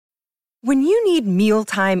When you need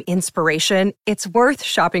mealtime inspiration, it's worth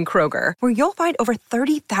shopping Kroger, where you'll find over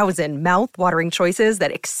 30,000 mouth-watering choices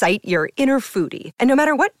that excite your inner foodie. And no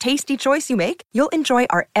matter what tasty choice you make, you'll enjoy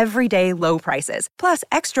our everyday low prices, plus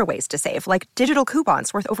extra ways to save, like digital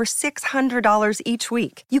coupons worth over $600 each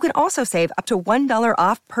week. You can also save up to $1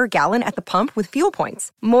 off per gallon at the pump with fuel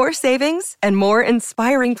points. More savings and more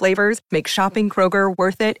inspiring flavors make shopping Kroger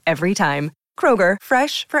worth it every time. Kroger,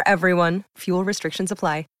 fresh for everyone. Fuel restrictions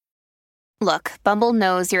apply. Look, Bumble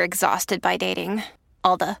knows you're exhausted by dating.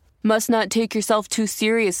 All the, must not take yourself too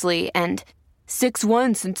seriously, and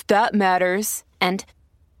 6'1" since that matters, and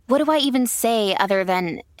what do I even say other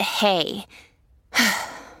than, hey?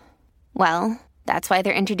 Well, that's why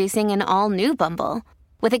they're introducing an all-new Bumble,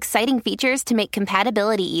 with exciting features to make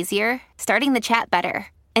compatibility easier, starting the chat better,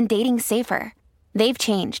 and dating safer. They've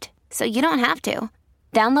changed, so you don't have to.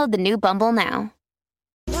 Download the new Bumble now.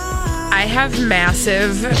 I have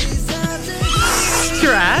massive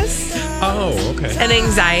stress and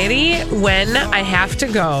anxiety when I have to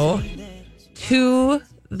go to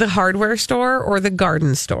the hardware store or the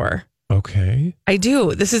garden store. Okay. I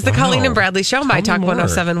do. This is the Colleen and Bradley Show, My Talk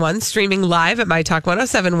 1071, streaming live at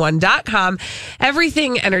mytalk1071.com.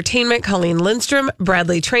 Everything entertainment. Colleen Lindstrom,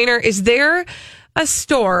 Bradley Trainer. Is there a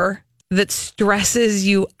store that stresses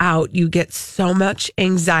you out? You get so much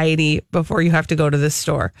anxiety before you have to go to this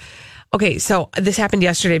store. Okay, so this happened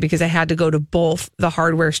yesterday because I had to go to both the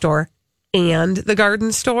hardware store and the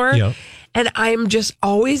garden store. Yep. And I'm just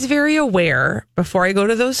always very aware before I go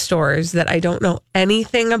to those stores that I don't know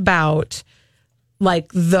anything about like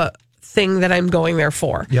the thing that I'm going there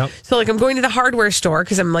for. Yep. So like I'm going to the hardware store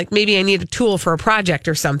because I'm like, maybe I need a tool for a project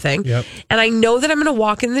or something. Yep. And I know that I'm going to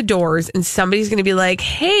walk in the doors and somebody's going to be like,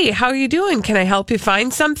 hey, how are you doing? Can I help you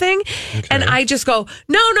find something? Okay. And I just go,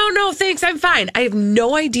 no, thanks. I'm fine. I have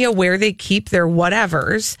no idea where they keep their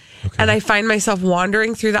whatevers. Okay. And I find myself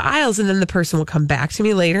wandering through the aisles, and then the person will come back to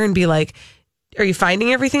me later and be like, are you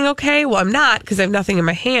finding everything okay? Well, I'm not because I have nothing in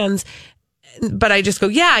my hands. But I just go,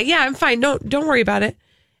 yeah, I'm fine. Don't worry about it.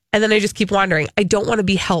 And then I just keep wandering. I don't want to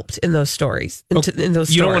be helped in those stories. In those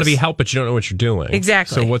stores. You don't want to be helped, but you don't know what you're doing.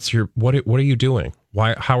 Exactly. So what are you doing?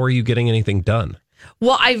 How are you getting anything done?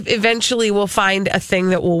 Well, I eventually will find a thing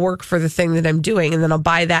that will work for the thing that I'm doing, and then I'll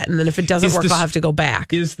buy that. And then if it doesn't work, I'll have to go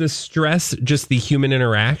back. Is the stress just the human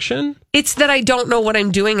interaction? It's that I don't know what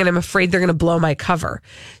I'm doing, and I'm afraid they're going to blow my cover.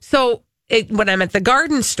 So when I'm at the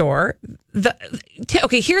garden store,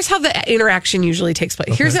 here's how the interaction usually takes place.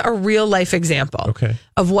 Okay. Here's a real life example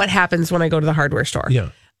of what happens when I go to the hardware store.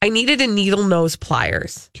 Yeah. I needed a needle nose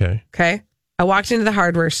pliers. Okay. I walked into the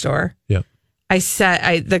hardware store. Yeah. I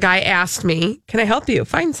said, the guy asked me, can I help you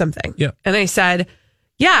find something? Yeah. And I said,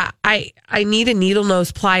 yeah, I need a needle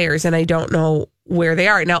nose pliers and I don't know where they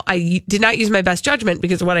are. Now, I did not use my best judgment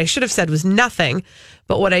because what I should have said was nothing.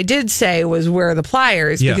 But what I did say was, where are the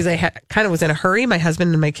pliers? Because I kind of was in a hurry. My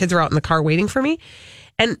husband and my kids were out in the car waiting for me.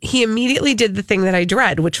 And he immediately did the thing that I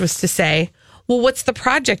dread, which was to say, well, what's the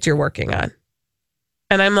project you're working on?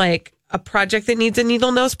 And I'm like, a project that needs a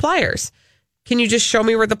needle nose pliers. Can you just show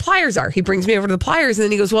me where the pliers are? He brings me over to the pliers and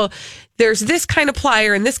then he goes, well, there's this kind of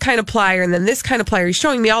plier and this kind of plier and then this kind of plier. He's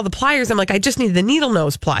showing me all the pliers. I'm like, I just need the needle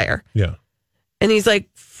nose plier. Yeah. And he's like,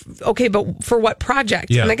 okay, but for what project?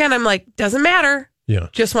 Yeah. And again, I'm like, doesn't matter. Yeah.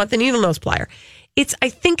 Just want the needle nose plier. I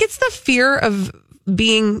think it's the fear of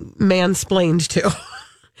being mansplained to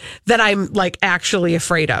that I'm like actually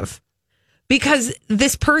afraid of. Because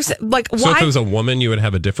this person, like, so why? if it was a woman, you would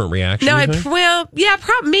have a different reaction? No,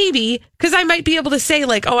 maybe. Because I might be able to say,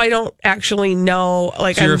 like, oh, I don't actually know.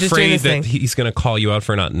 Like, so you're I'm just doing afraid this thing. that he's going to call you out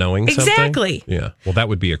for not knowing something? Exactly. Yeah. Well, that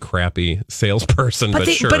would be a crappy salesperson, but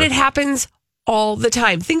sure. But it happens all the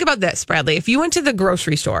time. Think about this, Bradley. If you went to the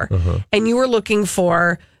grocery store and you were looking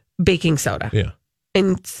for baking soda,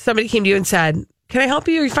 and somebody came to you and said, can I help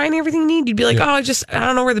you? Are you finding everything you need? You'd be like, I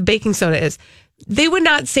don't know where the baking soda is. They would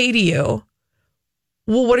not say to you,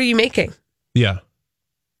 well, what are you making? Yeah.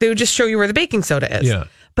 They would just show you where the baking soda is. Yeah.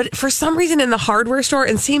 But for some reason in the hardware store,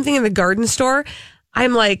 and same thing in the garden store,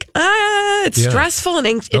 I'm like, it's stressful and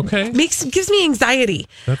it gives me anxiety.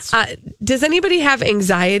 Does anybody have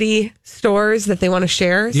anxiety stores that they want to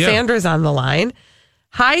share? Yeah. Sandra's on the line.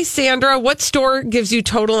 Hi, Sandra. What store gives you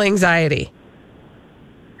total anxiety?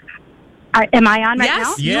 Am I on right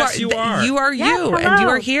now? Yes, you are. You are you, and you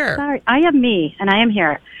are here. Sorry, I am me, and I am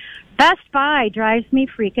here. Best Buy drives me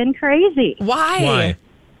freaking crazy. Why?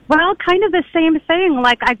 Well, kind of the same thing.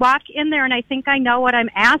 Like, I walk in there and I think I know what I'm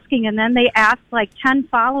asking, and then they ask like 10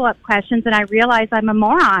 follow-up questions, and I realize I'm a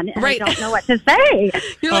moron and I don't know what to say.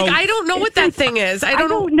 You're like, I don't know what that thing is. I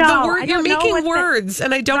don't know. The word, you're making words,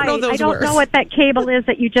 and I don't know those words. I don't know what that cable is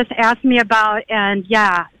that you just asked me about, and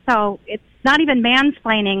so it's not even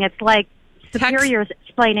mansplaining. It's like superior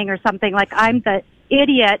explaining or something. Like, I'm the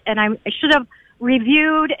idiot, and I should have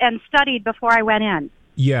reviewed and studied before I went in.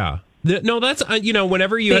 Yeah. No, that's,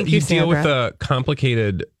 whenever you deal with a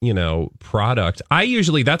complicated, product,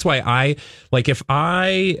 that's why if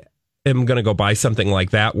I am going to go buy something like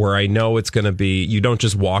that where I know it's going to be, you don't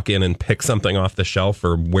just walk in and pick something off the shelf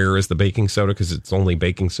or where is the baking soda because it's only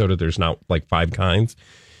baking soda. There's not like 5 kinds.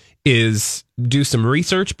 Is do some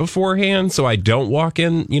research beforehand so I don't walk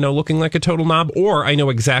in, looking like a total knob, or I know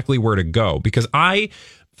exactly where to go. Because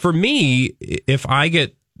for me, if I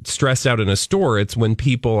get stressed out in a store, it's when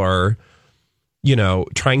people are,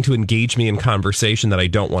 trying to engage me in conversation that I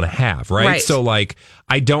don't want to have, right? So like,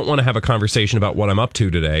 I don't want to have a conversation about what I'm up to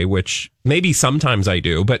today, which maybe sometimes I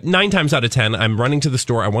do, but 9 times out of 10, I'm running to the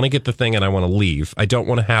store, I want to get the thing and I want to leave. I don't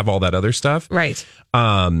want to have all that other stuff. Right.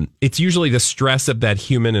 It's usually the stress of that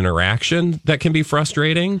human interaction that can be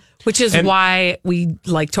frustrating. Which is why we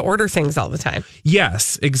like to order things all the time.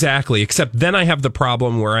 Yes, exactly. Except then I have the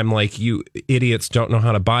problem where I'm like, you idiots don't know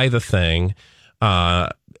how to buy the thing.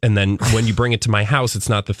 And then when you bring it to my house, it's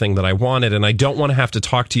not the thing that I wanted. And I don't want to have to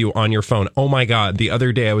talk to you on your phone. Oh, my God. The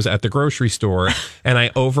other day I was at the grocery store and I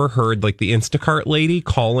overheard like the Instacart lady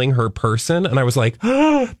calling her person. And I was like,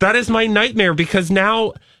 that is my nightmare because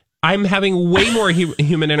now I'm having way more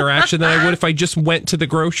human interaction than I would if I just went to the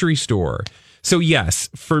grocery store. So, yes,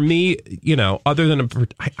 for me, other than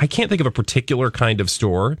I can't think of a particular kind of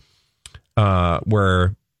store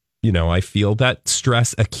where I feel that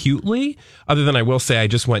stress acutely, other than I will say I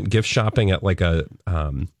just went gift shopping at like a,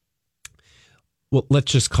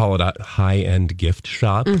 let's just call it a high-end gift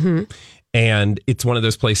shop. Mm-hmm. And it's one of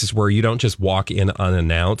those places where you don't just walk in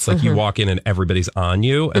unannounced. Like you walk in and everybody's on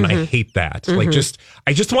you. And I hate that. Like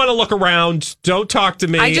I just want to look around. Don't talk to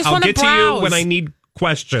me. I'll get to you when I need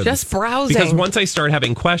questions. Just browsing. Because once I start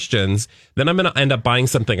having questions, then I'm going to end up buying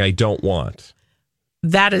something I don't want.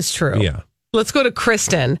 That is true. Yeah. Let's go to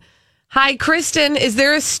Kristen. Hi, Kristen. Is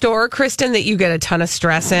there a store, Kristen, that you get a ton of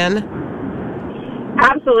stress in?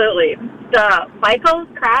 Absolutely. The Michael's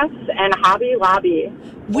Crafts and Hobby Lobby.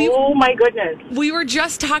 Oh, my goodness. We were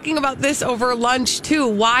just talking about this over lunch, too.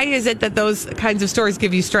 Why is it that those kinds of stores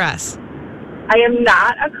give you stress? I am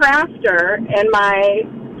not a crafter, and my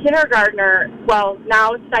kindergartner, well,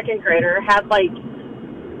 now second grader, had like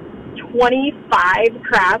 25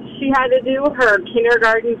 crafts she had to do her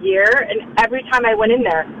kindergarten year, and every time I went in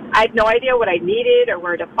there, I had no idea what I needed or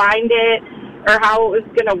where to find it or how it was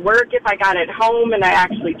going to work if I got it home and I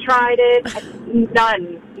actually tried it.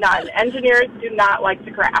 None. Engineers do not like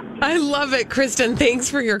to craft. I love it, Kristen. Thanks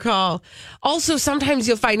for your call. Also, sometimes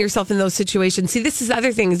you'll find yourself in those situations. See, this is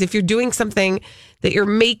other things. If you're doing something that you're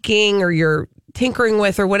making or you're tinkering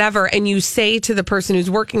with or whatever, and you say to the person who's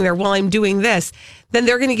working there, well, I'm doing this, then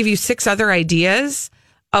they're going to give you 6 other ideas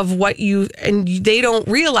of what and they don't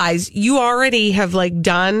realize you already have like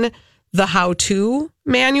done the how-to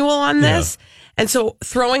manual on this. Yeah. And so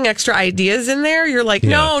throwing extra ideas in there, you're like,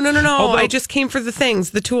 no. Although, I just came for the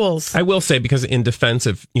things, the tools. I will say, because in defense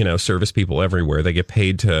of, service people everywhere, they get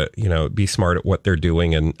paid to, be smart at what they're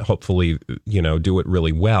doing and hopefully, do it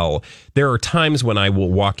really well. There are times when I will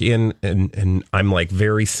walk in and I'm like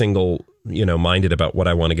very single, minded about what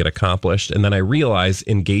I want to get accomplished. And then I realize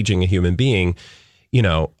engaging a human being,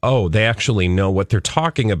 they actually know what they're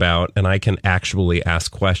talking about, and I can actually ask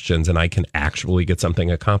questions and I can actually get something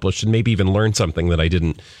accomplished and maybe even learn something that I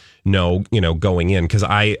didn't know, going in. Because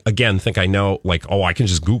I, again, think I know, like, I can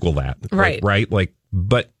just Google that. Right. Right. Like,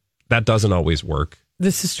 but that doesn't always work.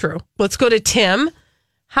 This is true. Let's go to Tim.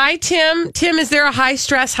 Hi, Tim. Tim, is there a high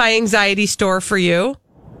stress, high anxiety store for you?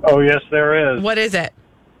 Oh, yes, there is. What is it?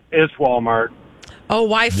 It's Walmart. Oh,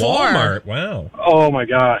 why for? Walmart. Wow. Oh, my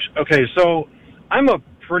gosh. Okay, so I'm a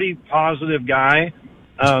pretty positive guy,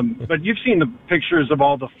 but you've seen the pictures of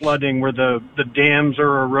all the flooding where the dams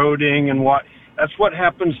are eroding and that's what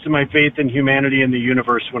happens to my faith in humanity and the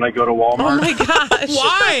universe when I go to Walmart. Oh, my gosh.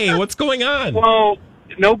 Why? What's going on? Well,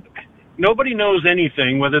 nobody knows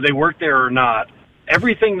anything, whether they work there or not.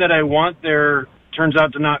 Everything that I want there turns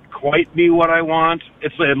out to not quite be what I want.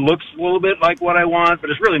 It looks a little bit like what I want, but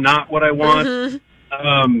it's really not what I want. Mm-hmm.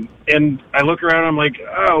 And I look around and I'm like,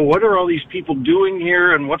 oh, what are all these people doing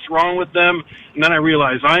here and what's wrong with them? And then I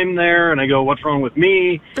realize I'm there and I go, what's wrong with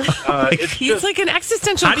me? He's like an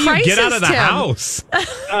existential crisis. How do you get out of the house?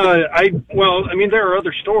 There are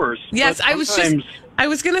other stores. Yes, I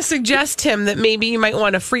was going to suggest, Tim, that maybe you might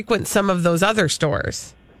want to frequent some of those other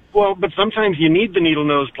stores. Well, but sometimes you need the needle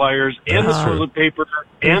nose pliers and the toilet paper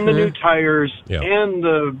and the new tires and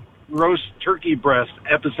the roast turkey breast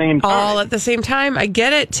at the same time. All at the same time. I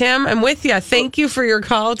get it, Tim. I'm with you. Thank you for your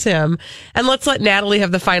call, Tim. And let's let Natalie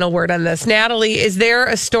have the final word on this. Natalie, is there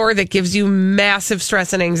a store that gives you massive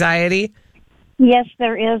stress and anxiety? Yes,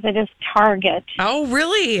 there is. It is Target. Oh,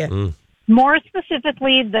 really? Mm. More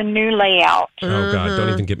specifically, the new layout. Oh, God,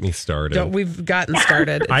 don't even get me started. We've gotten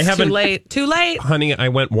started. It's too late. Too late. Honey, I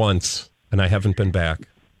went once, and I haven't been back.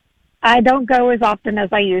 I don't go as often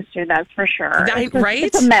as I used to, that's for sure. Right?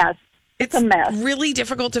 It's a mess. It's a mess. Really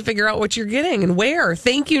difficult to figure out what you're getting and where.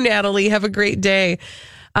 Thank you, Natalie. Have a great day.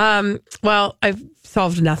 Well, I've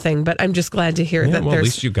solved nothing, but I'm just glad to hear that there's at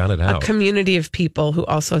least you got it out. A community of people who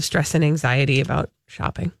also have stress and anxiety about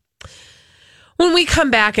shopping. When we come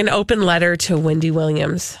back, an open letter to Wendy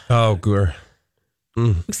Williams. Oh, girl.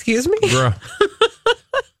 Excuse me? Girl.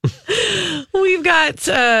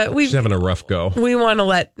 She's having a rough go. We want to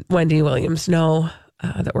let Wendy Williams know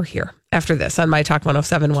that we're here after this on My Talk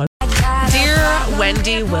 107.1. Dear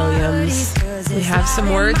Wendy Williams, we have some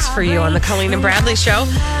words for you on the Colleen and Bradley Show.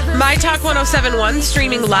 My Talk 107.1,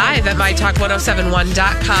 streaming live at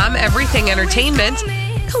mytalk1071.com. Everything Entertainment.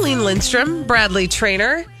 Colleen Lindstrom, Bradley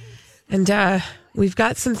Trainer. And we've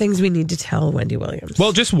got some things we need to tell Wendy Williams.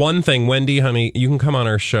 Well, just one thing, Wendy, honey, you can come on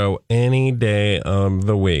our show any day of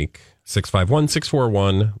the week.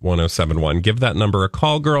 651-641-1071. Give that number a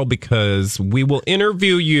call, girl, because we will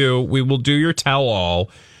interview you. We will do your tell-all.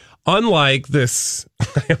 Unlike this,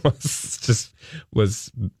 I just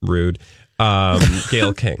was rude,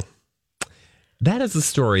 Gayle King. That is a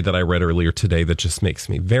story that I read earlier today that just makes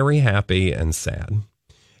me very happy and sad.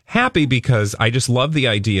 Happy because I just love the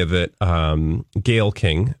idea that Gayle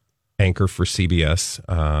King, anchor for CBS,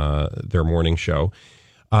 their morning show,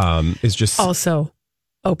 is just... Also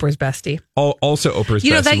Oprah's bestie. Also Oprah's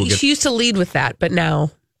bestie. She used to lead with that, but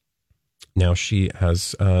now she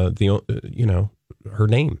has her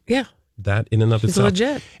name. Yeah. That in and of itself.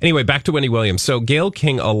 Legit. Anyway, back to Wendy Williams. So Gayle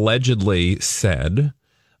King allegedly said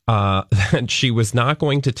that she was not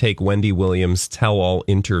going to take Wendy Williams' tell-all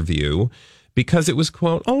interview because it was,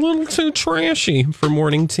 quote, a little too trashy for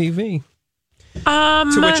morning TV.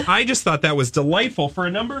 To which I just thought that was delightful for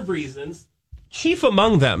a number of reasons. Chief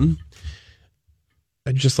among them,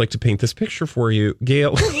 I'd just like to paint this picture for you.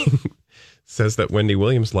 Gayle says that Wendy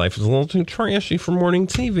Williams' life is a little too trashy for morning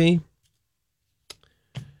TV.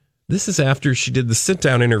 This is after she did the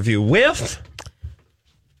sit-down interview with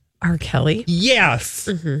R. Kelly. Yes.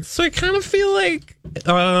 Mm-hmm. So I kind of feel like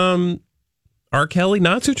R. Kelly,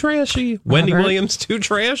 not too trashy. Wendy Williams, too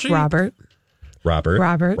trashy. Robert.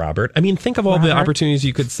 I mean, think of all the opportunities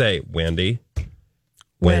you could say. Wendy.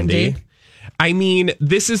 I mean,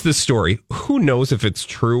 this is the story. Who knows if it's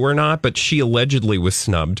true or not, but she allegedly was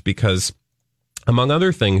snubbed because, among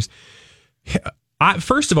other things,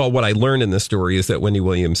 first of all, what I learned in this story is that Wendy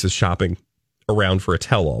Williams is shopping around for a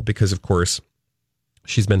tell-all because, of course,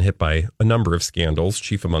 she's been hit by a number of scandals.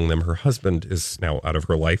 Chief among them, her husband is now out of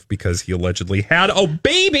her life because he allegedly had a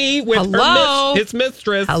baby with his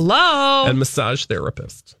mistress. Hello. And massage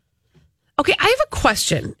therapist. Okay, I have a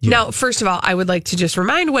question. Yeah. Now, first of all, I would like to just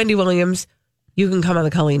remind Wendy Williams, you can come on the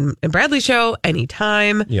Colleen and Bradley Show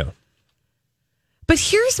anytime. Yeah. But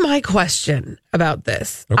here's my question about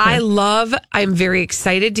this. Okay. I'm very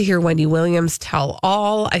excited to hear Wendy Williams tell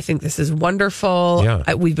all. I think this is wonderful.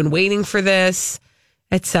 Yeah. We've been waiting for this,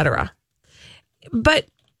 etc. But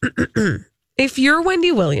if you're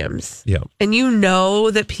Wendy Williams, and you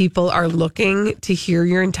know that people are looking to hear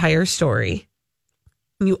your entire story,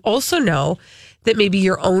 and you also know that maybe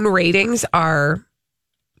your own ratings are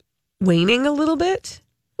waning a little bit,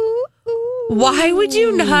 why would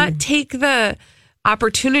you not take the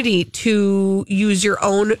opportunity to use your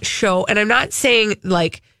own show? And I'm not saying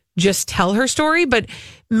like just tell her story, but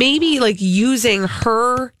maybe like using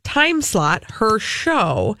her time slot, her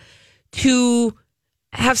show, to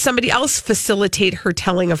have somebody else facilitate her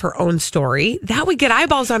telling of her own story. That would get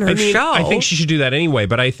eyeballs on her show. I think she should do that anyway,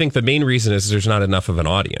 but I think the main reason is there's not enough of an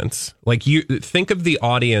audience. Like, you think of the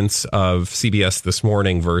audience of CBS This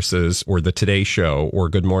Morning versus, or the Today Show, or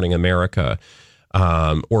Good Morning America,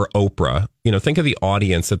 or Oprah. Think of the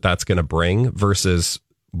audience that's going to bring versus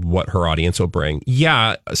what her audience will bring.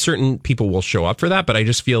 Yeah, certain people will show up for that, but I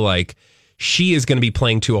just feel like she is going to be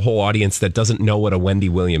playing to a whole audience that doesn't know what a Wendy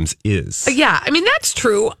Williams is. Yeah, I mean, that's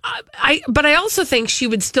true. But I also think she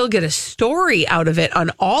would still get a story out of it on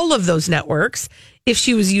all of those networks if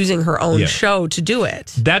she was using her own show to do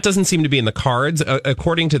it. That doesn't seem to be in the cards.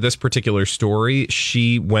 According to this particular story,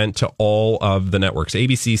 she went to all of the networks,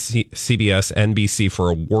 ABC, CBS, NBC, for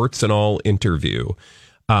a warts and all interview.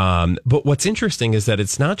 But what's interesting is that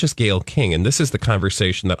it's not just Gayle King, and this is the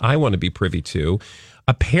conversation that I want to be privy to.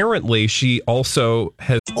 Apparently, she also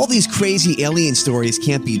has... All these crazy alien stories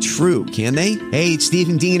can't be true, can they? Hey, it's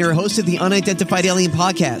Stephen Diener, host of the Unidentified Alien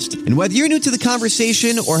Podcast. And whether you're new to the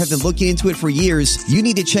conversation or have been looking into it for years, you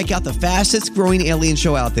need to check out the fastest growing alien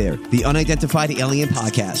show out there, the Unidentified Alien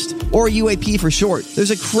Podcast, or UAP for short.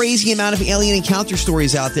 There's a crazy amount of alien encounter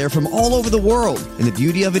stories out there from all over the world. And the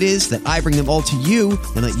beauty of it is that I bring them all to you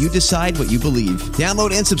and let you decide what you believe.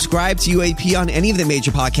 Download and subscribe to UAP on any of the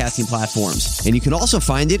major podcasting platforms. And you can also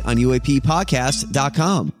find it on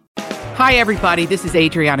UAPpodcast.com. Hi, everybody. This is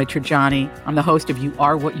Adriana Trajani. I'm the host of You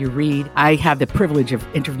Are What You Read. I have the privilege of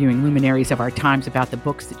interviewing luminaries of our times about the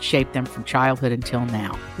books that shaped them from childhood until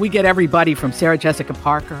now. We get everybody from Sarah Jessica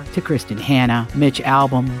Parker to Kristen Hanna, Mitch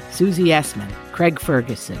Albom, Susie Essman, Craig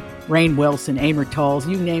Ferguson, Rainn Wilson, Amor Tolls,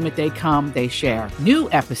 you name it, they come, they share. New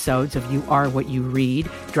episodes of You Are What You Read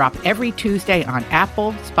drop every Tuesday on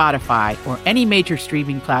Apple, Spotify, or any major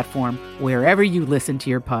streaming platform wherever you listen to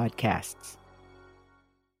your podcasts.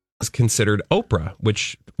 Is considered Oprah,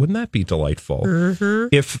 which wouldn't that be delightful?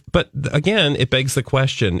 Mm-hmm. But again, it begs the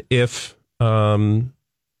question, if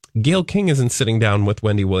Gayle King isn't sitting down with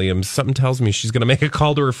Wendy Williams, something tells me she's going to make a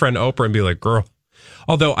call to her friend Oprah and be like, girl.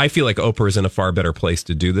 Although I feel like Oprah is in a far better place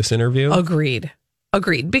to do this interview. Agreed.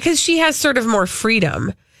 Because she has sort of more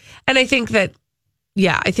freedom. And I think that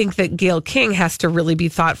Gayle King has to really be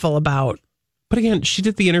thoughtful about. But again, she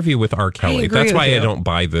did the interview with R. Kelly. That's why I don't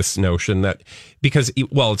buy this notion that, because,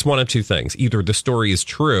 well, it's one of two things. Either the story is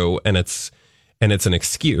true and it's an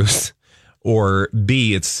excuse, or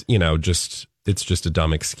B, it's just a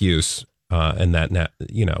dumb excuse. And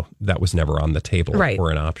that was never on the table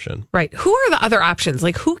or an option. Right. Who are the other options?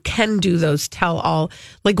 Like, who can do those tell-all?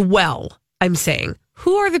 Like, I'm saying,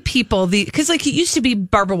 who are the people? Because like it used to be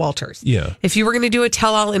Barbara Walters. Yeah. If you were going to do a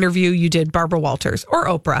tell-all interview, you did Barbara Walters or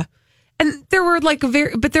Oprah. And there were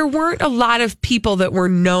but there weren't a lot of people that were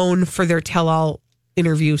known for their tell-all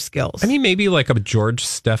interview skills. I mean, maybe like a George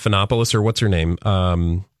Stephanopoulos, or what's her name,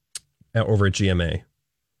 over at GMA.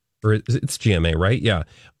 Or it's GMA, right? Yeah.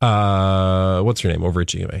 What's her name over at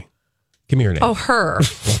GMA? Give me her name. Oh, her.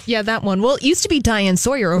 Yeah, that one. Well, it used to be Diane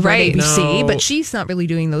Sawyer over at ABC, but she's not really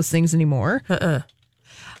doing those things anymore.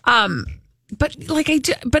 But I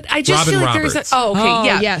just Robin feel like Roberts.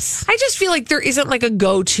 there's yes. I just feel like there isn't like a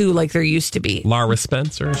go-to like there used to be. Lara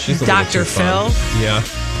Spencer. She's Dr. Phil. Yeah.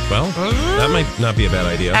 Well, that might not be a bad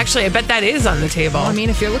idea. Actually, I bet that is on the table. Well, I mean,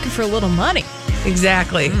 if you're looking for a little money.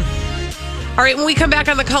 Exactly. All right, when we come back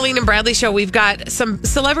on the Colleen and Bradley Show, we've got some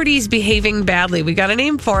celebrities behaving badly. We got a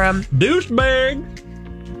name for them. Douchebag.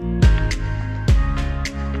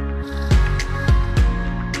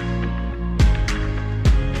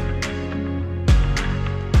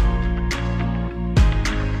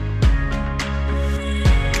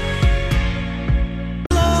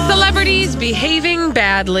 Celebrities behaving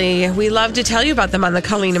badly. We love to tell you about them on the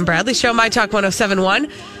Colleen and Bradley Show, My Talk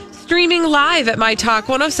 1071. Streaming live at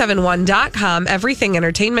mytalk1071.com. Everything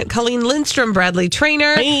Entertainment. Colleen Lindstrom, Bradley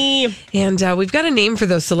Trainer. Hey. And we've got a name for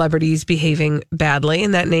those celebrities behaving badly,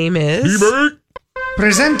 and that name is... D-Bag.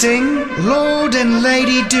 Presenting Lord and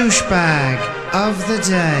Lady Douchebag of the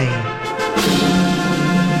Day.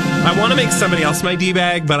 I want to make somebody else my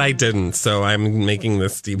D-Bag, but I didn't. So I'm making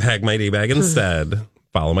this D-Bag my D-Bag instead.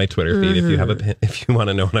 Follow my Twitter feed if you want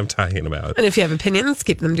to know what I'm talking about. And if you have opinions,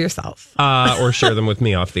 keep them to yourself. Or share them with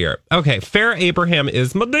me off the air. Okay, Farrah Abraham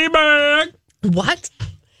is my D-Bag. What?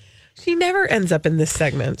 She never ends up in this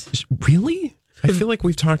segment. Really? I feel like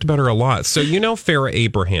we've talked about her a lot. So you know Farrah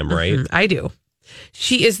Abraham, right? Mm-hmm, I do.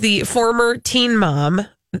 She is the former teen mom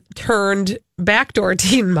turned backdoor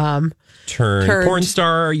teen mom. Turned porn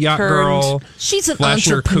star, yacht girl. She's an Flash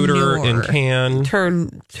her entrepreneur. cooter in can.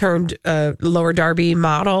 Turned Lower Derby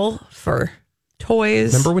model for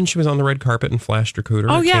toys. Remember when she was on the red carpet and flashed her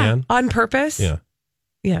cooter in can? On purpose. Yeah.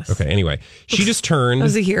 Yes. Okay, anyway. She just turned... That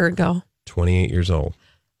was a year ago. 28 years old.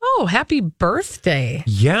 Oh, happy birthday.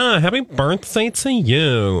 Yeah, happy birthday to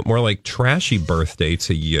you. More like trashy birthday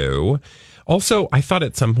to you. Also, I thought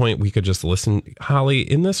at some point we could just listen. Holly,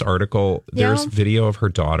 in this article, there's video of her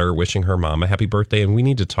daughter wishing her mom a happy birthday, and we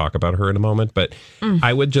need to talk about her in a moment. But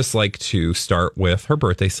I would just like to start with her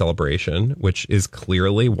birthday celebration, which is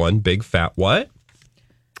clearly one big fat what?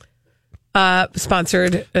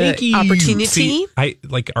 sponsored opportunity. See,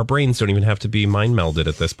 our brains don't even have to be mind melded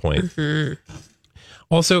at this point. Mm-hmm.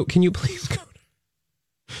 Also, can you please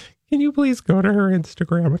go to her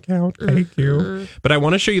Instagram account? Thank you. But I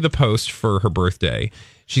want to show you the post for her birthday.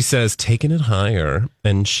 She says, taking it higher.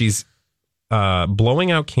 And she's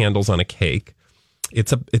blowing out candles on a cake.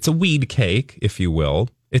 It's a weed cake, if you will.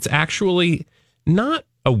 It's actually not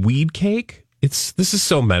a weed cake. This is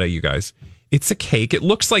so meta, you guys. It's a cake. It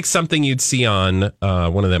looks like something you'd see on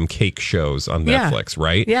one of them cake shows on Netflix,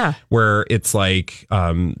 right? Yeah. Where it's like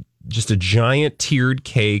just a giant tiered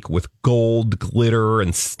cake with gold glitter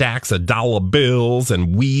and stacks of dollar bills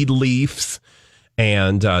and weed leaves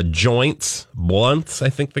and joints, blunts, I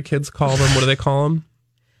think the kids call them. What do they call them?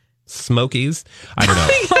 Smokies? I don't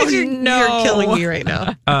know. You're killing me right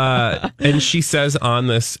now. And she says on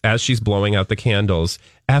this, as she's blowing out the candles,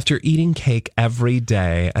 after eating cake every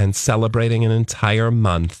day and celebrating an entire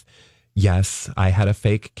month, yes, I had a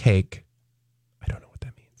fake cake. I don't know what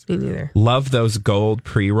that means. Me neither. Love those gold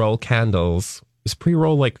pre-roll candles. Is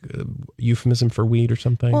pre-roll like a euphemism for weed or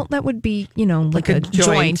something? Well, that would be, like a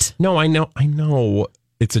joint. No, I know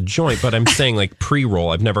it's a joint, but I'm saying like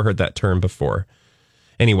pre-roll. I've never heard that term before.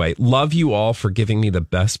 Anyway, love you all for giving me the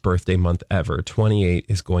best birthday month ever. 28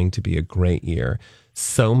 is going to be a great year.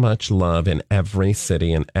 So much love in every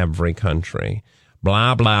city and every country.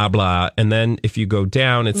 Blah, blah, blah. And then if you go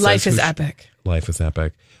down, it says... Life is epic. Life is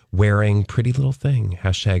epic. Wearing pretty little thing.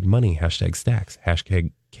 Hashtag money. Hashtag stacks.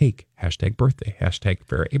 Hashtag cake. Hashtag birthday. Hashtag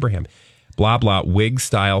Farrah Abraham. Blah, blah. Wig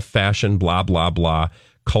style fashion. Blah, blah, blah.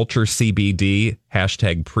 Culture CBD.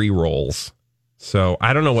 Hashtag pre-rolls. So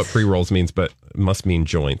I don't know what pre-rolls means, but it must mean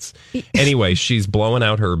joints. Anyway, she's blowing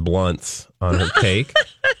out her blunts on her cake.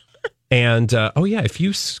 And, if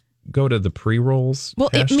you go to the pre-rolls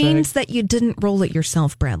hashtag, it means that you didn't roll it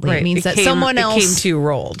yourself, Bradley. Right. It means that someone else came to you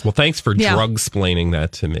rolled. Well, thanks for drug-splaining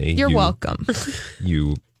that to me. You're welcome.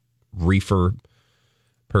 You reefer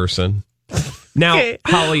person. Now,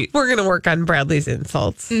 Holly... We're going to work on Bradley's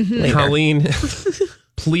insults later. Colleen,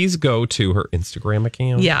 please go to her Instagram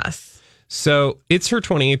account. Yes. So it's her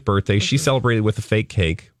 28th birthday. She celebrated with a fake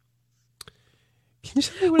cake. Can you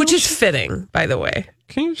tell me which is fitting, by the way.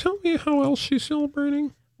 Can you tell me how else she's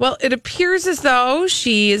celebrating? Well, it appears as though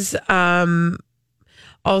she's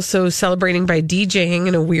also celebrating by DJing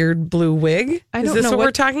in a weird blue wig. Is this what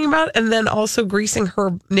we're talking about? And then also greasing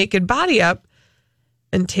her naked body up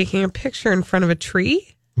and taking a picture in front of a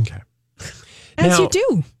tree. Okay. As you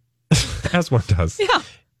do. As one does. Yeah.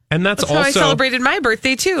 And that's also how I celebrated my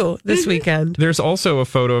birthday too this weekend. There's also a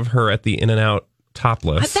photo of her at the In-N-Out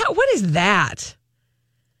topless. What is that?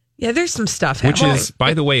 Yeah, there's some stuff happening. Which is,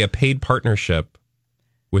 by the way, a paid partnership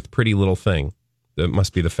with Pretty Little Thing. That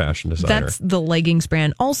must be the fashion designer. That's the leggings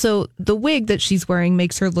brand. Also, the wig that she's wearing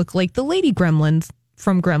makes her look like the Lady Gremlins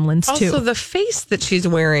from Gremlins too. Also, the face that she's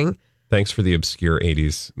wearing. Thanks for the obscure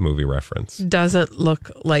 80s movie reference. Doesn't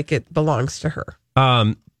look like it belongs to her.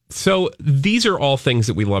 So these are all things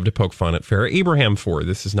that we love to poke fun at Farrah Abraham for.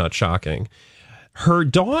 This is not shocking. Her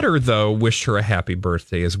daughter, though, wished her a happy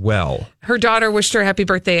birthday as well. Her daughter wished her a happy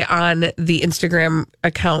birthday on the Instagram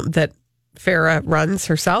account that Farrah runs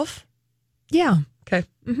herself. Yeah. Okay.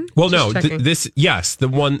 Mm-hmm. Well, no, the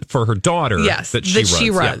one for her daughter. Yes, that she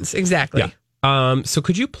runs. Yeah. Exactly. Yeah. So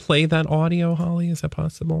could you play that audio, Holly? Is that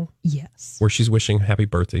possible? Yes. Where she's wishing happy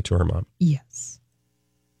birthday to her mom. Yes.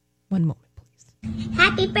 One moment.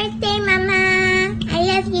 Happy birthday, Mama. I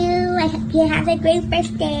love you. I hope you have a great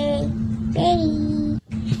birthday. Baby.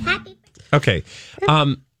 Happy birthday. Okay.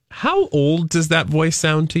 How old does that voice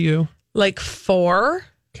sound to you? Like 4.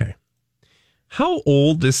 Okay. How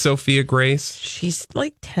old is Sophia Grace? She's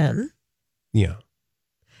like 10. Yeah.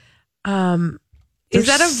 Is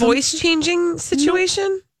that a voice changing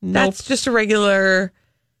situation? Nope. That's just a regular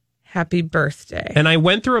happy birthday. And I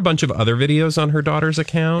went through a bunch of other videos on her daughter's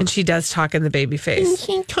account. And she does talk in the baby face.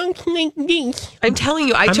 She talks like this. I'm telling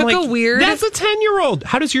you, I took a weird... That's a 10-year-old.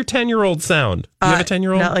 How does your 10-year-old sound? Do you have a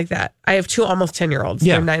 10-year-old? Not like that. I have 2 almost 10-year-olds.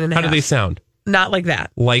 Yeah. They're 9.5. How do they sound? Not like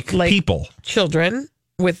that. Like people. Children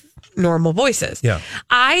with normal voices. Yeah.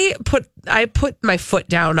 I put my foot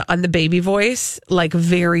down on the baby voice like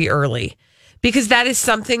very early because that is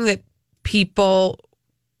something that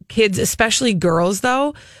kids, especially girls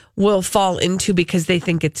though, will fall into because they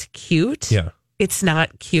think it's cute. Yeah. It's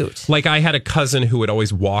not cute. Like I had a cousin who would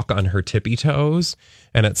always walk on her tippy toes.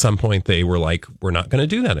 And at some point they were like, we're not going to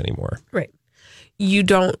do that anymore. Right. We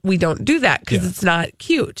don't do that because it's not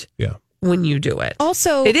cute. Yeah. When you do it.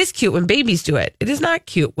 Also, it is cute when babies do it. It is not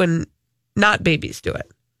cute when not babies do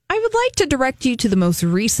it. I would like to direct you to the most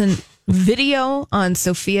recent video on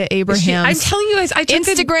Sophia Abraham's I'm telling you guys, I took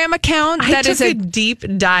Instagram account. I took a deep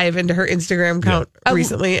dive into her Instagram account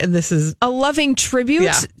recently, and this is a loving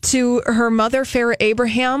tribute to her mother, Farrah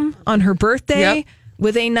Abraham, on her birthday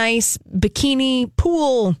with a nice bikini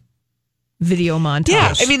pool video montage.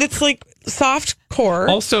 Yeah, I mean, it's like soft core.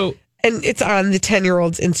 Also, and it's on the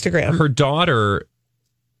 10-year-old's Instagram.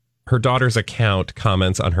 Her daughter's account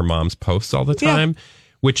comments on her mom's posts all the time,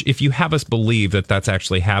 which if you have us believe that that's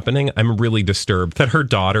actually happening, I'm really disturbed that her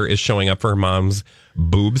daughter is showing up for her mom's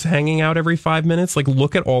boobs hanging out every 5 minutes. Like,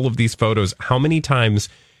 look at all of these photos. How many times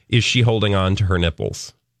is she holding on to her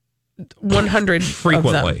nipples? 100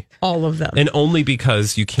 frequently. Of them, all of them. And only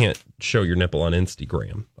because you can't show your nipple on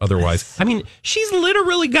Instagram. Otherwise, I mean, she's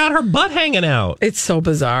literally got her butt hanging out. It's so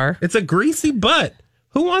bizarre. It's a greasy butt.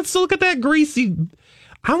 Who wants to look at that greasy?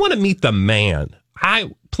 I want to meet the man.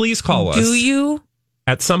 Please call us. Do you?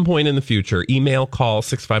 At some point in the future, email, call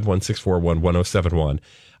 651-641-1071.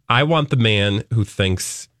 I want the man who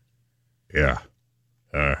thinks, I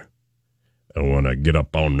want to get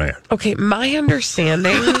up on that. Okay, my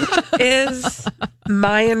understanding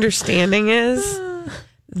is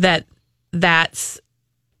that that's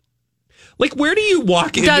like, where do you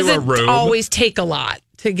walk into a room? Doesn't always take a lot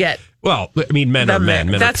to get. Well, I mean, men are men.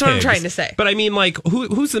 Men that's are what pigs. I'm trying to say. But I mean, like,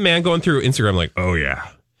 who's the man going through Instagram? Like, oh yeah,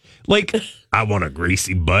 like I want a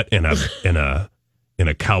greasy butt and a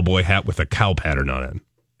cowboy hat with a cow pattern on it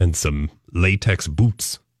and some latex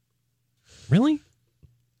boots. Really?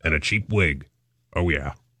 And a cheap wig. Oh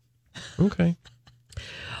yeah. Okay.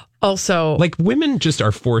 Also, like, women just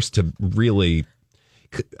are forced to really.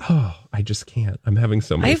 Oh, I just can't. I'm having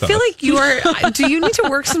so many thoughts. I feel like you are. Do you need to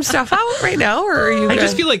work some stuff out right now, or are you? I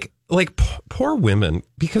just feel like poor women,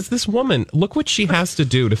 because this woman, look what she has to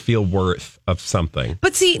do to feel worth of something.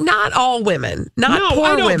 But see, not all women. Poor women.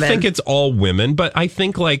 I don't think it's all women, but I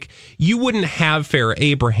think, like, you wouldn't have Farrah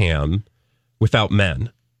Abraham without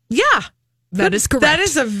men. Yeah, that is correct. That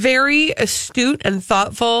is a very astute and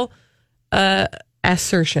thoughtful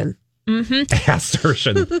assertion. Mm-hmm.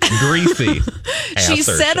 Assertion. Greasy. She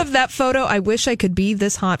said of that photo, I wish I could be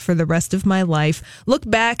this hot for the rest of my life. Look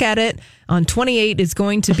back at it on 28 is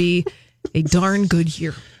going to be a darn good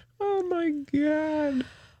year. Oh my God.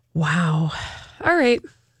 Wow. All right.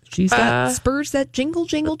 She's got spurs that jingle,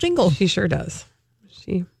 jingle, jingle. She sure does.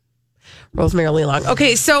 She rolls merrily along.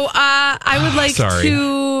 Okay, so I would like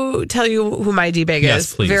to tell you who my D-bag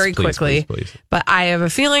is very quickly. Please. But I have a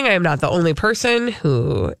feeling I am not the only person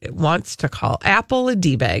who wants to call Apple a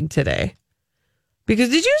D-bag today. Because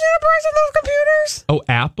did you see the price on those computers? Oh,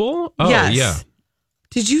 Apple? Oh, yes. Yeah.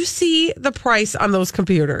 Did you see the price on those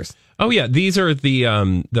computers? Oh, yeah. These are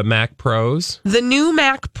the Mac Pros. The new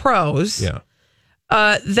Mac Pros. Yeah.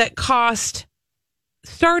 That cost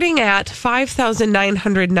starting at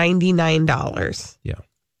 $5,999. Yeah.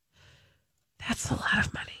 That's a lot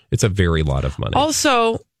of money. It's a very lot of money.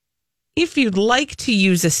 Also, if you'd like to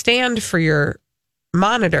use a stand for your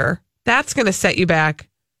monitor, that's going to set you back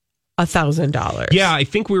 $1,000. Yeah, I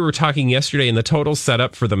think we were talking yesterday, and the total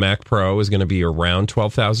setup for the Mac Pro is going to be around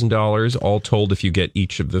 $12,000. All told, if you get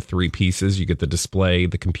each of the three pieces, you get the display,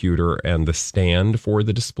 the computer, and the stand for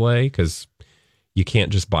the display, because you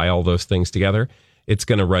can't just buy all those things together. It's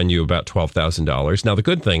going to run you about $12,000. Now, the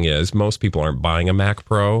good thing is most people aren't buying a Mac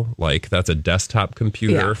Pro. Like, that's a desktop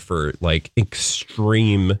computer for, like,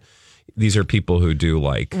 extreme. These are people who do,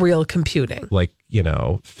 like, real computing, like, you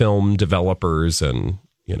know, film developers and,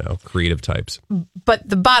 you know, creative types. But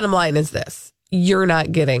the bottom line is this: you're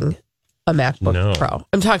not getting a MacBook Pro.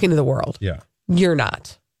 I'm talking to the world. Yeah, you're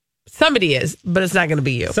not. Somebody is, but it's not going to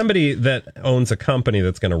be you. Somebody that owns a company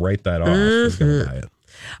that's going to write that off is going to buy it.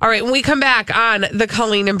 All right, when we come back on the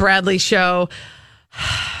Colleen and Bradley show,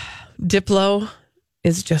 Diplo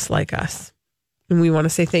is just like us. And we want to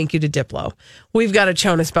say thank you to Diplo. We've got a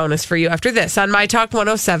Jonas bonus for you after this on My Talk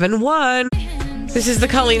 107.1. This is the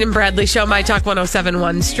Colleen and Bradley show, My Talk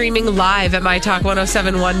 107.1, streaming live at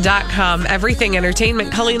MyTalk1071.com. Everything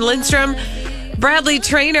Entertainment. Colleen Lindstrom, Bradley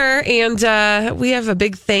Trainer, and we have a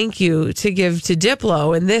big thank you to give to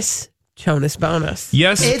Diplo in this Jonas bonus.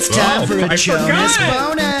 Yes. It's time for a Jonas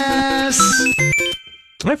bonus.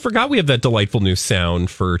 I forgot we have that delightful new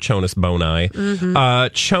sound for Jonas Boni.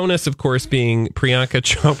 Mm-hmm. Jonas, of course, being Priyanka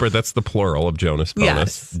Chopra. That's the plural of Jonas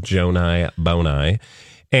bonus. Yes. Jonai Boni.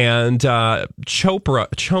 And Jonas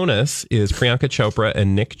is Priyanka Chopra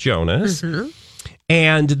and Nick Jonas. Mm-hmm.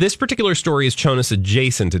 And this particular story is Jonas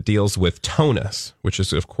adjacent. It deals with Tonus, which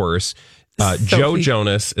is, of course, Joe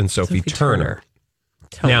Jonas and Sophie Turner.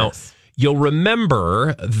 Now, you'll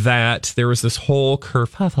remember that there was this whole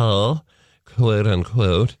kerfuffle, quote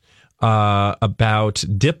unquote, about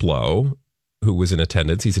Diplo, who was in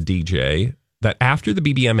attendance. He's a DJ. That after the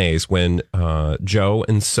BBMAs, when Joe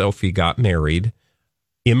and Sophie got married,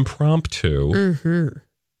 impromptu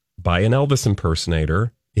by an Elvis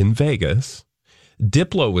impersonator in Vegas,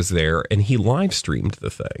 Diplo was there and he live streamed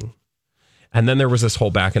the thing. And then there was this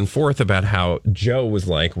whole back and forth about how Joe was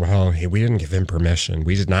like, well, we didn't give him permission.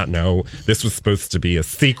 We did not know this was supposed to be a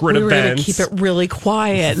secret event. We were going to keep it really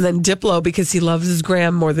quiet. And then Diplo, because he loves his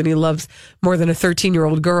gram more than a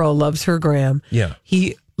 13-year-old girl loves her gram. Yeah.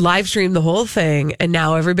 He live streamed the whole thing. And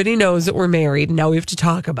now everybody knows that we're married. And now we have to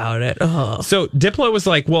talk about it. So Diplo was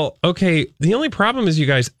like, well, okay, the only problem is, you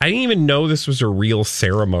guys, I didn't even know this was a real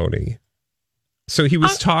ceremony. So he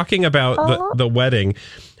was talking about the wedding.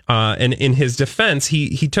 And in his defense,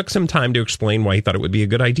 he took some time to explain why he thought it would be a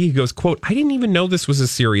good idea. He goes, quote, I didn't even know this was a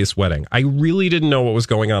serious wedding. I really didn't know what was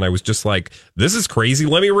going on. I was just like, this is crazy.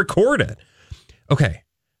 Let me record it. Okay.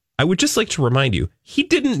 I would just like to remind you, he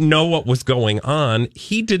didn't know what was going on.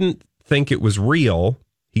 He didn't think it was real.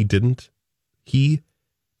 He didn't think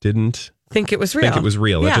it was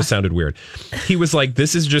real. Yeah. It just sounded weird. He was like,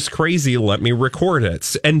 this is just crazy. Let me record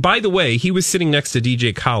it. And by the way, he was sitting next to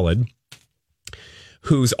DJ Khaled,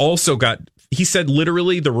 who's also he said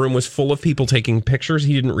literally the room was full of people taking pictures.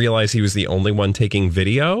 He didn't realize he was the only one taking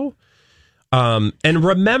video. And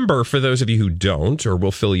remember, for those of you who don't, or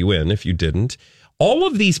we'll fill you in if you didn't, all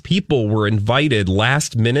of these people were invited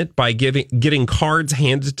last minute by getting cards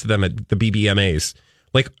handed to them at the BBMAs.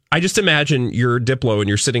 Like, I just imagine you're Diplo and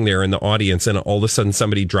you're sitting there in the audience and all of a sudden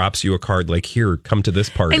somebody drops you a card like, here, come to this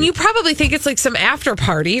party. And you probably think it's like some after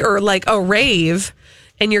party or like a rave.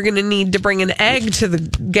 And you're going to need to bring an egg to the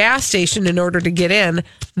gas station in order to get in.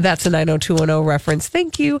 That's a 90210 reference.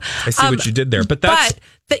 Thank you. I see what you did there. But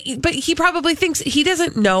he probably thinks he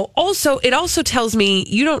doesn't know. Also, it also tells me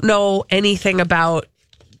you don't know anything about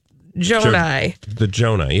Jonah. The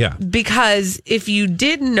Jonah, yeah. Because if you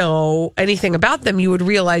did know anything about them, you would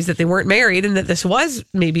realize that they weren't married and that this was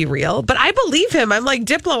maybe real. But I believe him. I'm like,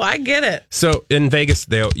 Diplo, I get it. So in Vegas,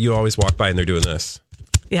 you always walk by and they're doing this.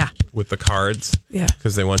 Yeah. With the cards. Yeah.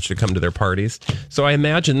 Because they want you to come to their parties. So I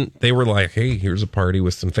imagine they were like, hey, here's a party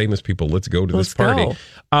with some famous people. Let's go to this party.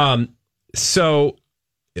 So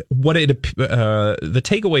what the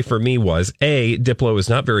takeaway for me was, A, Diplo is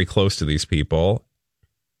not very close to these people.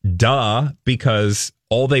 Because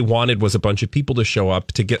all they wanted was a bunch of people to show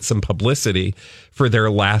up to get some publicity for their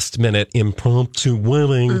last minute impromptu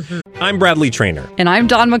wedding. I'm Bradley Trainer. And I'm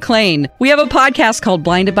Don McClain. We have a podcast called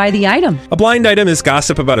Blinded by the Item. A blind item is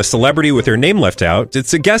gossip about a celebrity with their name left out.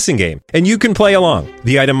 It's a guessing game, and you can play along.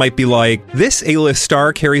 The item might be like, this A-list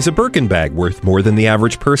star carries a Birkin bag worth more than the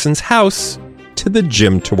average person's house to the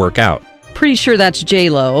gym to work out. Pretty sure that's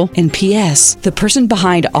J-Lo. And P.S. the person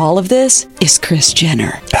behind all of this is Kris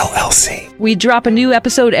Jenner, LLC. We drop a new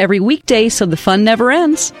episode every weekday so the fun never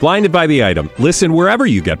ends. Blinded by the Item. Listen wherever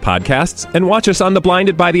you get podcasts and watch us on the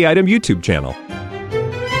Blinded by the Item YouTube channel.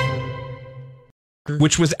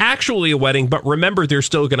 Which was actually a wedding, but remember, they're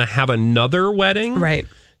still going to have another wedding. Right.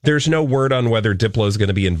 There's no word on whether Diplo is going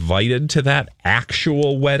to be invited to that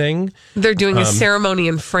actual wedding. They're doing a ceremony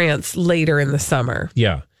in France later in the summer.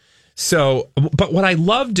 Yeah. So, but what I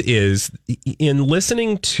loved is in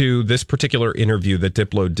listening to this particular interview that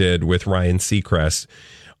Diplo did with Ryan Seacrest,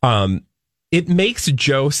 it makes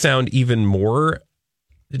Joe sound even more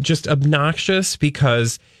just obnoxious,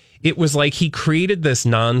 because it was like he created this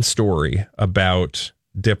non-story about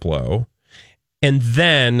Diplo, and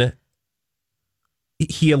then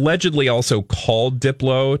he allegedly also called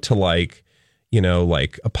Diplo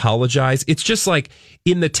to apologize. It's just like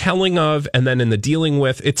in the telling of and then in the dealing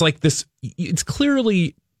with, it's like this, it's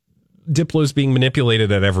clearly Diplo's being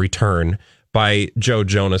manipulated at every turn by Joe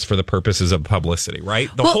Jonas for the purposes of publicity, right?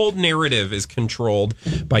 The whole narrative is controlled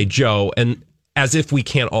by Joe, and as if we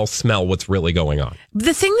can't all smell what's really going on.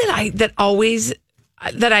 The thing I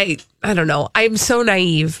don't know, I'm so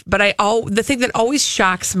naive, but the thing that always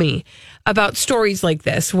shocks me about stories like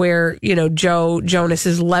this, where, Joe Jonas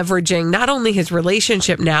is leveraging not only his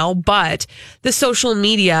relationship now, but the social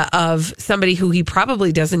media of somebody who he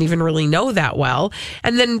probably doesn't even really know that well,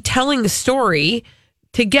 and then telling the story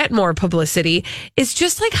to get more publicity, is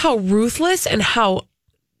just like how ruthless and how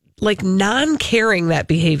non-caring that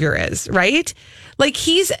behavior is, right? Like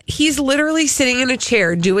he's literally sitting in a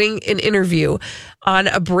chair doing an interview on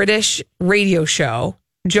a British radio show,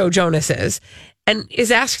 Joe Jonas and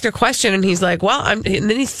is asked a question, and he's like, well, and then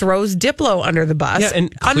he throws Diplo under the bus. Yeah,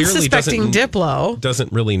 and unsuspecting Diplo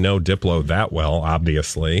doesn't really know Diplo that well,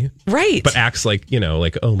 obviously. Right. But acts like,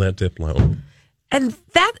 oh, that Diplo. And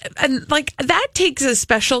that takes a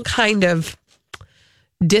special kind of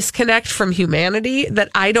disconnect from humanity that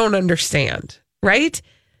I don't understand, right?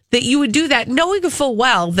 That you would do that knowing full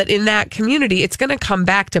well that in that community, it's going to come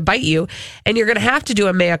back to bite you and you're going to have to do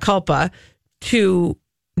a mea culpa to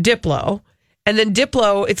Diplo. And then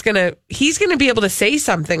Diplo, he's going to be able to say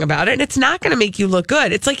something about it and it's not going to make you look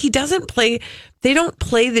good. It's like they don't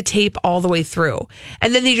play the tape all the way through.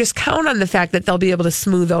 And then they just count on the fact that they'll be able to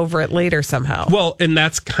smooth over it later somehow. Well, and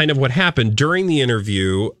that's kind of what happened during the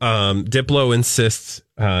interview. Diplo insists,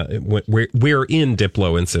 wherein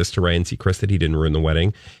Diplo insists to Ryan Seacrest that he didn't ruin the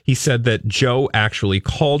wedding. He said that Joe actually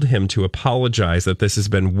called him to apologize that this has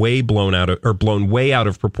been blown way out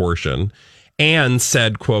of proportion. And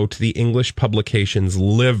said, quote, the English publications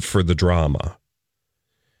live for the drama.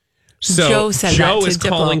 So Joe is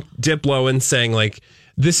calling Diplo and saying, like,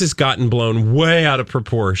 this has gotten blown way out of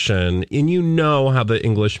proportion. And you know how the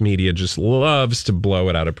English media just loves to blow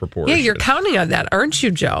it out of proportion. Yeah, you're counting on that, aren't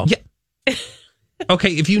you, Joe? Yeah.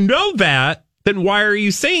 Okay, if you know that, then why are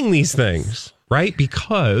you saying these things, right?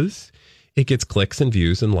 Because it gets clicks and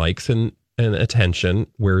views and likes and attention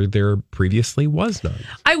where there previously was none.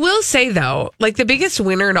 I will say, though, like the biggest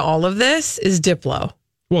winner in all of this is Diplo.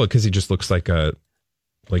 Well, because he just looks like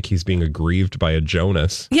he's being aggrieved by a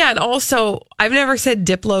Jonas. Yeah, and also, I've never said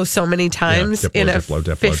Diplo so many times in a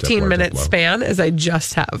 15-minute span as I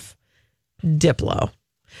just have Diplo.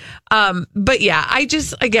 But yeah, I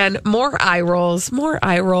just, again, more eye rolls.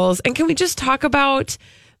 And can we just talk about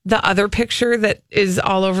the other picture that is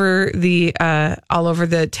all over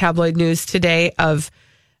the tabloid news today of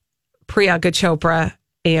Priyanka Chopra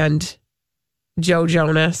and Joe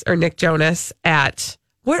Jonas or Nick Jonas at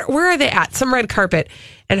where are they at? Some red carpet,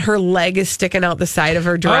 and her leg is sticking out the side of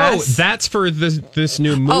her dress. Oh, that's for this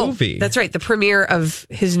new movie. Oh, that's right, the premiere of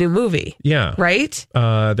his new movie. Yeah, right.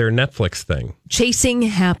 Their Netflix thing, Chasing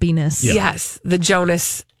Happiness. Yeah. Yes, the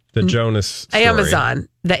Jonas story.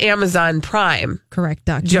 The Amazon Prime, correct,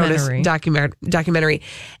 documentary. Jonas documentary,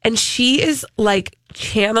 and she is like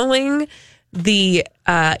channeling the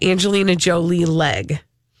Angelina Jolie leg.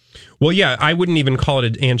 Well, yeah, I wouldn't even call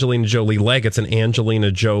it an Angelina Jolie leg. It's an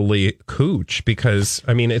Angelina Jolie cooch because,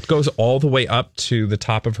 I mean, it goes all the way up to the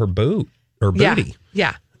top of her boot or booty.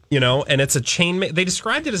 Yeah. You know, and it's a chainmail. They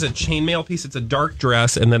described it as a chainmail piece. It's a dark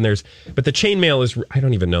dress, and then but the chainmail is, I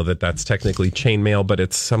don't even know that that's technically chainmail, but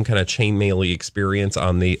it's some kind of chainmail-y experience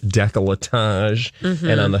on the décolletage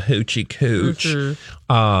and on the hoochie cooch,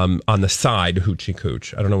 on the side hoochie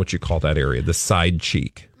cooch. I don't know what you call that area, the side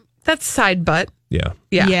cheek. That's side butt. Yeah.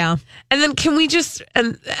 And then can we just,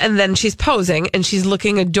 and then she's posing and she's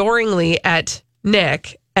looking adoringly at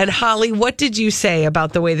Nick. And Holly, what did you say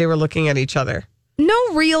about the way they were looking at each other? No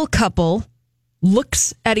real couple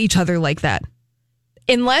looks at each other like that.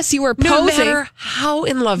 Unless you are posing. No matter how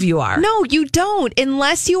in love you are. No, you don't.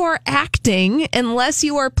 Unless you are acting, unless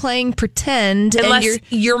you are playing pretend.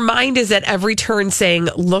 Unless your mind is at every turn saying,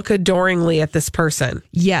 look adoringly at this person.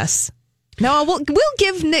 Yes. No, we'll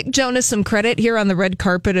give Nick Jonas some credit here on the red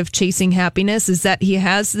carpet of Chasing Happiness, is that he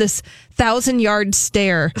has this 1,000-yard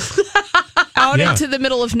stare out into the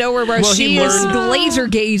middle of nowhere where she is laser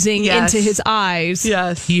gazing into his eyes.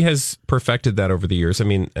 Yes. He has perfected that over the years. I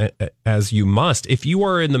mean, as you must. If you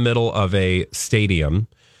are in the middle of a stadium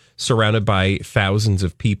surrounded by thousands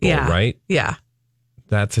of people, right? Yeah.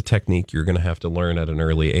 That's a technique you're going to have to learn at an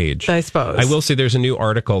early age. I suppose. I will say there's a new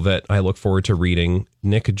article that I look forward to reading.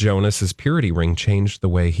 Nick Jonas's purity ring changed the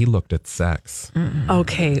way he looked at sex.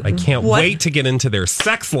 Okay. I can't wait to get into their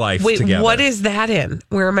sex life together. What is that in?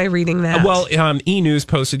 Where am I reading that? Well, E! News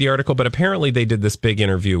posted the article, but apparently they did this big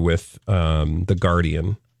interview with The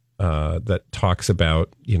Guardian that talks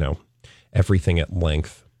about, everything at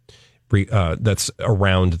length that's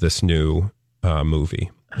around this new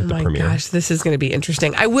movie. Oh my gosh, this is going to be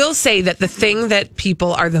interesting. I will say that the thing that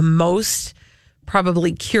people are the most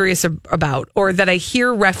probably curious about, or that I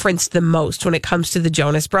hear referenced the most when it comes to the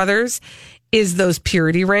Jonas Brothers, is those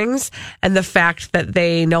purity rings and the fact that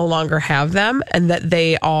they no longer have them and that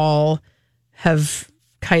they all have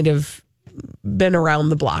kind of been around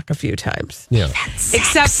the block a few times. Yeah.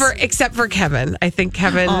 Except for Kevin. I think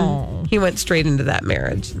Kevin, he went straight into that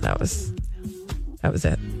marriage. And that was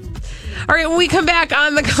it. All right, when we come back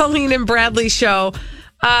on the Colleen and Bradley show,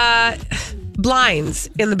 blinds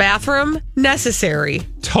in the bathroom, necessary.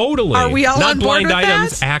 Totally. Are we all Not on board blind with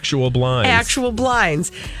items, that? actual blinds. Actual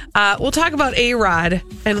blinds. We'll talk about A-Rod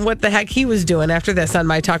and what the heck he was doing after this on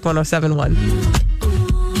My Talk 107.1.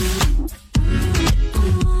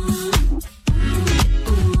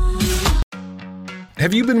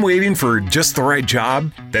 Have you been waiting for just the right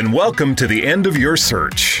job? Then welcome to the end of your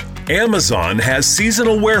search. Amazon has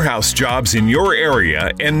seasonal warehouse jobs in your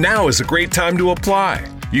area, and now is a great time to apply.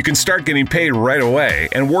 You can start getting paid right away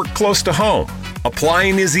and work close to home.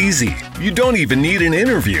 Applying is easy. You don't even need an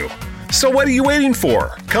interview. So what are you waiting for?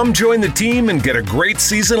 Come join the team and get a great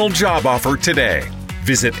seasonal job offer today.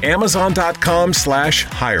 Visit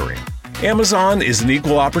Amazon.com/hiring. Amazon is an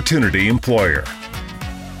equal opportunity employer.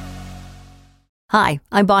 Hi,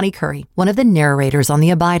 I'm Bonnie Curry, one of the narrators on the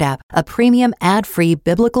Abide app, a premium ad-free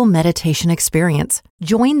biblical meditation experience.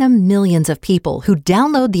 Join the millions of people who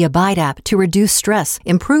download the Abide app to reduce stress,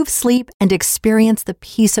 improve sleep, and experience the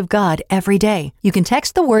peace of God every day. You can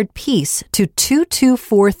text the word peace to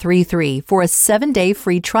 22433 for a 7-day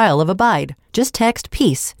free trial of Abide. Just text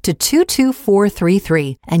peace to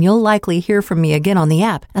 22433 and you'll likely hear from me again on the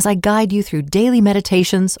app as I guide you through daily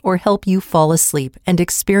meditations or help you fall asleep and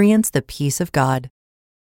experience the peace of God.